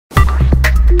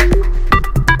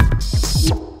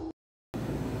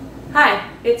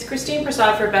It's Christine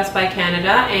Prasad for Best Buy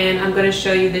Canada, and I'm going to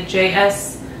show you the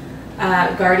JS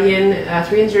Guardian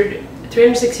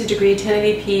 360 degree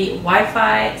 1080p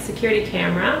Wi-Fi security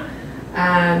camera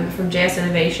from JS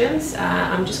Innovations.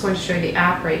 I'm just going to show you the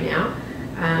app right now.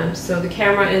 So the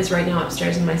camera is right now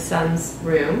upstairs in my son's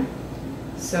room.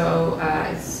 So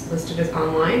it's listed as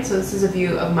online. So this is a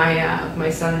view of my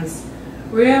son's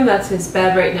room. That's his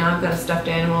bed right now. I've got a stuffed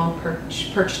animal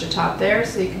perched atop there,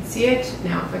 so you can see it.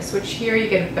 Now if I switch here, you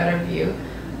get a better view.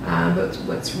 But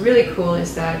what's really cool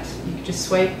is that you can just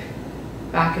swipe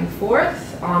back and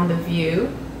forth on the view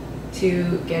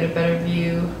to get a better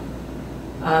view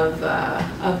of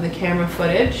the camera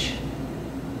footage.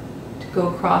 To go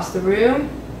across the room,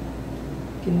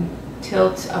 you can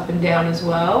tilt up and down as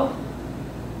well.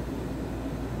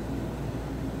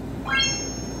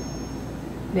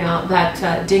 Now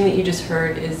that ding that you just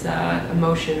heard is a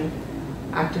motion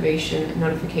activation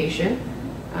notification.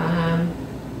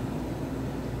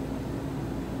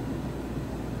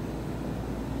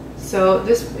 So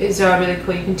this is really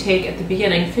cool. You can take at the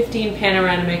beginning 15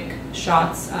 panoramic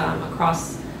shots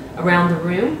around the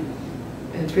room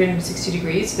in 360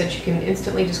 degrees, so that you can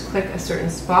instantly just click a certain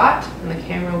spot and the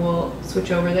camera will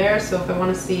switch over there. So if I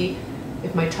want to see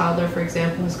if my toddler, for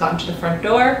example, has gotten to the front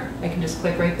door, I can just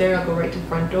click right there. I'll go right to the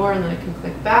front door, and then I can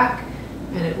click back,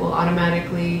 and it will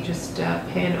automatically just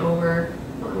pan over,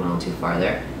 well, I went too far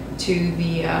there, to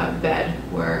the bed,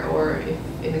 or if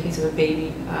in the case of a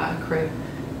baby crib,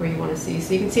 where you want to see.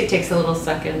 So you can see it takes a little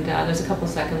second. There's a couple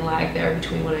second lag there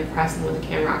between when I press and when the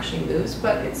camera actually moves,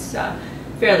 but it's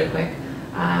fairly quick.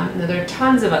 Now there are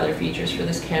tons of other features for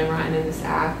this camera and in this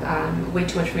app. Way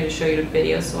too much for me to show you in a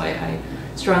video, so I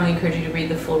strongly encourage you to read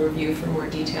the full review for more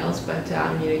details. But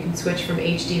you can switch from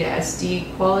HD to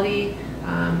SD quality.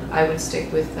 I would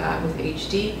stick with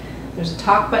HD. There's a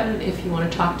talk button if you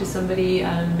want to talk to somebody,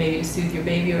 maybe to soothe your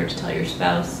baby or to tell your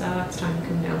spouse it's time to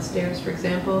come downstairs, for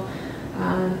example.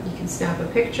 You can snap a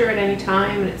picture at any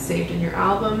time, and it's saved in your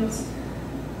albums.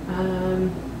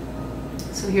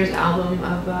 So here's an album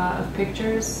of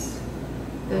pictures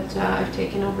that I've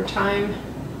taken over time.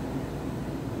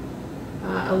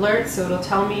 Alert, so it'll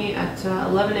tell me at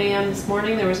 11 a.m. this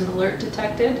morning there was an alert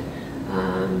detected,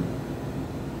 and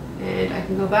I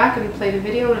can go back and play the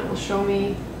video and it will show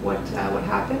me what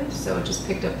happened. So it just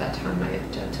picked up that time I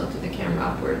had tilted the camera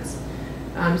upwards.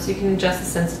 So you can adjust the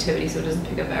sensitivity so it doesn't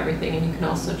pick up everything, and you can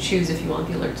also choose if you want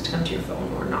the alert to come to your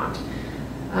phone or not.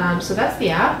 So that's the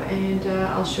app, and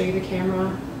I'll show you the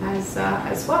camera as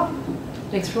well.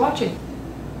 Thanks for watching.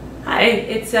 Hi,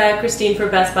 it's Christine for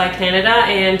Best Buy Canada,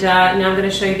 and now I'm going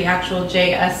to show you the actual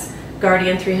JS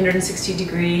Guardian 360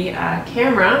 degree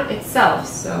camera itself.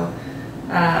 So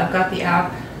I've got the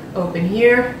app open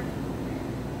here.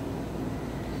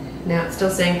 Now it's still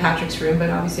saying Patrick's room,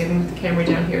 but obviously I've moved the camera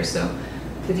down here, so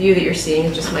the view that you're seeing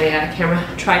is just my camera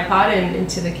tripod and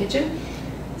into the kitchen.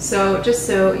 So just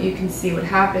so you can see what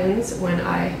happens when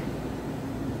I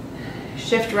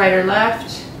shift right or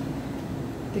left,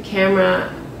 the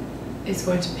camera is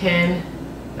going to pan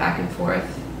back and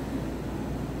forth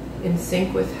in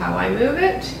sync with how I move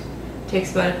it. It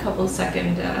takes about a couple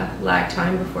second lag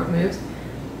time before it moves.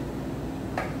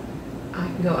 I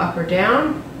can go up or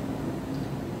down,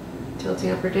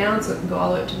 tilting up or down, so it can go all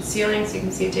the way up to the ceiling. So you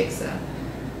can see it takes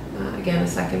again a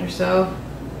second or so.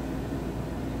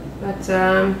 But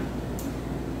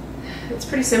it's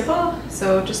pretty simple.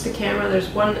 So just the camera, there's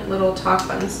one little talk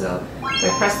button. So if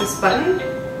I press this button,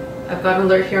 I've got an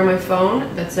alert here on my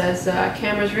phone that says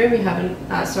Patrick's room,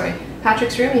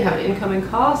 you have an incoming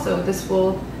call. So this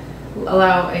will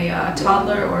allow a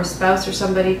toddler or a spouse or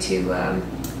somebody to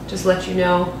just let you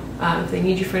know if they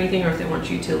need you for anything, or if they want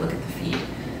you to look at the feed.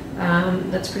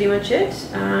 That's pretty much it.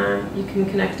 You can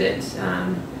connect it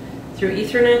through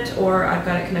Ethernet, or I've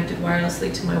got it connected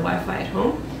wirelessly to my Wi-Fi at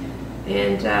home.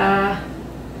 And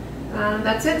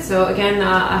that's it. So again,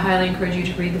 I highly encourage you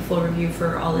to read the full review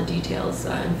for all the details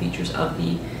and features of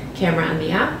the camera and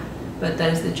the app. But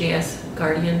that is the JS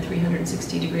Guardian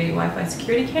 360 degree Wi-Fi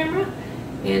security camera.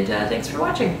 And thanks for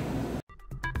watching.